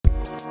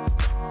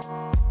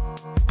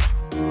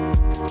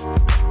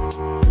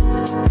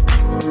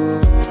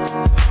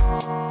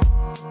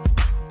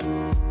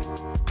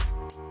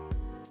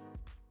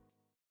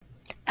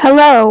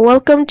Hello,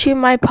 welcome to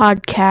my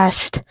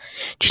podcast.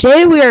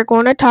 Today we are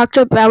going to talk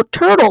about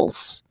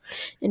turtles.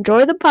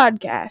 Enjoy the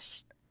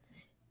podcast.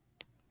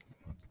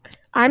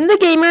 I'm the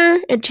gamer,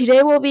 and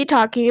today we'll be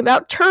talking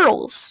about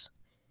turtles.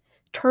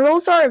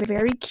 Turtles are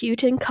very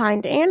cute and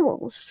kind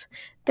animals.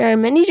 There are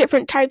many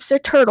different types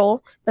of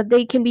turtle, but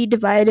they can be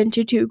divided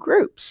into two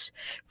groups,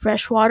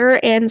 freshwater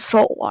and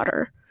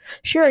saltwater.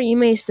 Sure, you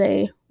may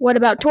say, what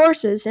about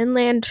tortoises and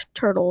land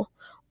turtle?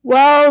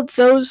 Well,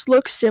 those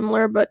look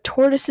similar, but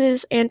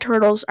tortoises and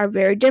turtles are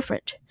very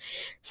different.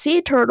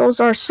 Sea turtles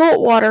are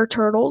saltwater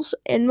turtles,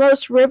 and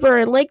most river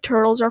and lake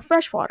turtles are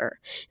freshwater.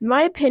 In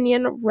my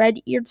opinion,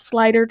 red-eared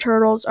slider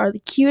turtles are the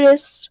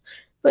cutest,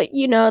 but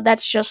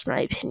that's just my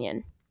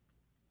opinion.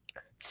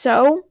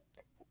 So,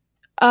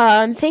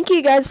 thank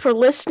you guys for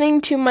listening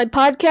to my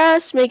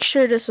podcast. Make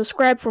sure to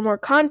subscribe for more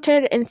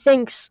content, and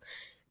thanks.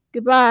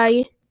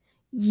 Goodbye.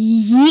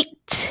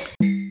 Yeet.